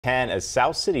A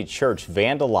South City church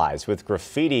vandalized with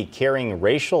graffiti carrying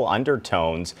racial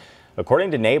undertones. According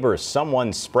to neighbors,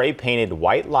 someone spray painted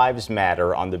 "White Lives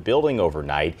Matter" on the building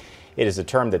overnight. It is a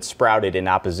term that sprouted in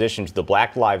opposition to the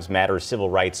Black Lives Matter civil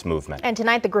rights movement. And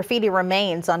tonight the graffiti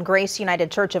remains on Grace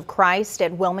United Church of Christ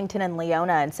at Wilmington and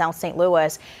Leona in South St.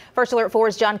 Louis. First Alert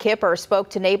 4's John Kipper spoke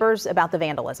to neighbors about the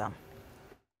vandalism.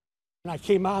 I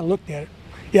came out and looked at it.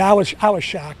 Yeah, I was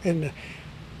shocked and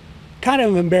kind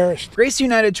of embarrassed. Grace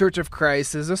United Church of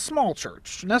Christ is a small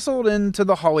church nestled into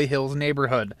the Holly Hills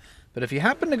neighborhood. But if you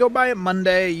happen to go by it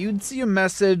Monday, you'd see a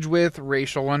message with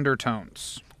racial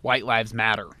undertones. White Lives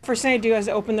Matter. First thing I do is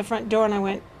I opened the front door and I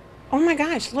went, oh my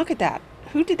gosh, look at that.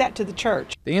 Who did that to the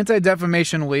church? The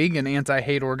Anti-Defamation League, an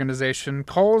anti-hate organization,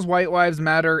 calls White Lives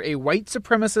Matter a white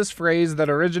supremacist phrase that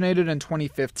originated in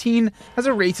 2015 as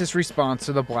a racist response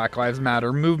to the Black Lives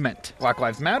Matter movement. Black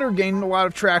Lives Matter gained a lot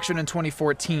of traction in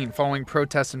 2014 following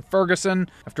protests in Ferguson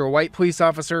after a white police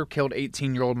officer killed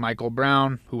 18-year-old Michael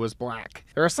Brown, who was black.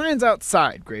 There are signs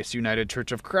outside Grace United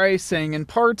Church of Christ saying, in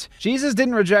part, Jesus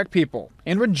didn't reject people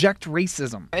and reject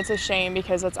racism. It's a shame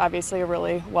because it's obviously a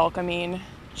really welcoming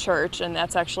church, and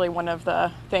that's actually one of the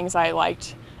things I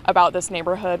liked about this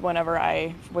neighborhood whenever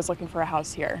I was looking for a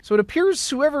house here. So it appears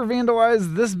whoever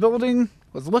vandalized this building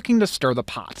was looking to stir the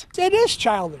pot. It is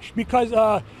childish because,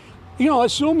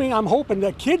 I'm hoping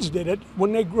that kids did it.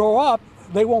 When they grow up,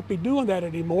 they won't be doing that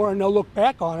anymore, and they'll look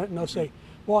back on it and they'll say,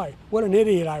 boy, what an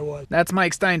idiot I was. That's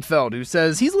Mike Steinfeld, who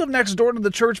says he's lived next door to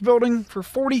the church building for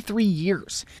 43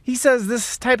 years. He says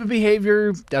this type of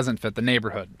behavior doesn't fit the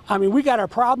neighborhood. I mean, we got our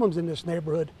problems in this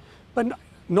neighborhood, but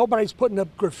nobody's putting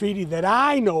up graffiti that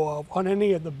I know of on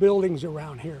any of the buildings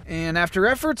around here. And after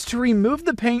efforts to remove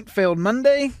the paint failed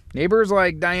Monday, neighbors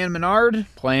like Diane Menard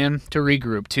plan to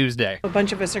regroup Tuesday. A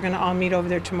bunch of us are going to all meet over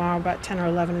there tomorrow about 10 or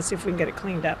 11 and see if we can get it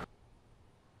cleaned up.